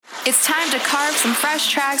It's time to carve some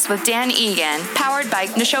fresh tracks with Dan Egan, powered by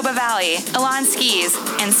Neshoba Valley, Elan Skis,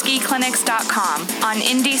 and SkiClinics.com on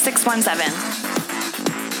Indy 617.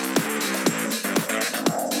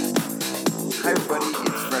 Hi everybody,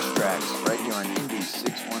 it's Fresh Tracks right here on Indy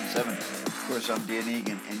 617. Of course, I'm Dan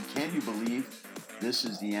Egan, and can you believe this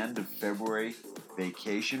is the end of February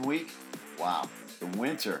vacation week? Wow, the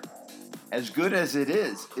winter, as good as it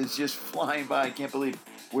is just flying by. I can't believe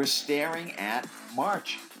we're staring at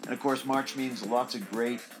March. And of course, March means lots of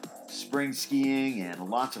great spring skiing and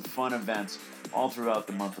lots of fun events all throughout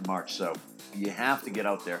the month of March. So you have to get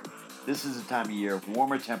out there. This is the time of year,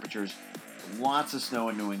 warmer temperatures, lots of snow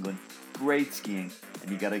in New England, great skiing, and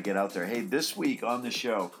you got to get out there. Hey, this week on the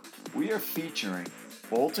show, we are featuring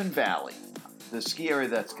Bolton Valley, the ski area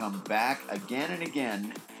that's come back again and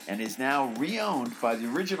again and is now re-owned by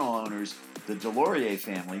the original owners, the Delorier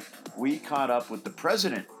family. We caught up with the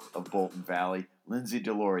president of Bolton Valley, Lindsay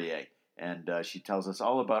Delorier, and she tells us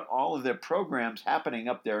all about all of their programs happening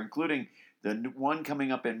up there, including the one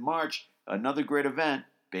coming up in March, another great event,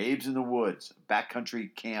 Babes in the Woods,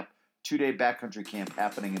 backcountry camp, 2-day backcountry camp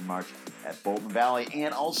happening in March at Bolton Valley.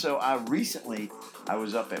 And also, recently, I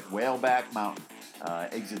was up at Whaleback Mountain,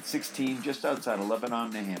 exit 16, just outside of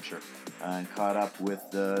Lebanon, New Hampshire, and caught up with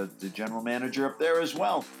the general manager up there as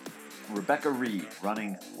well, Rebecca Reed,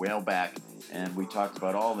 running Whaleback, and we talked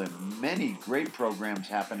about all the many great programs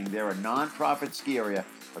happening there, a nonprofit ski area,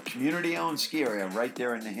 a community-owned ski area right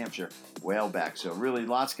there in New Hampshire, Whaleback. So really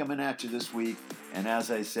lots coming at you this week, and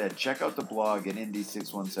as I said, check out the blog at Indy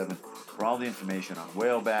 617 for all the information on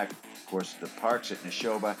Whaleback, of course the parks at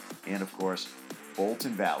Neshoba, and of course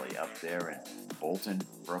Bolton Valley up there in Bolton,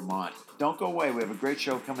 Vermont. Don't go away, we have a great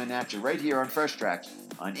show coming at you right here on Fresh Tracks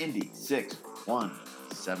on Indy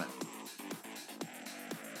 617.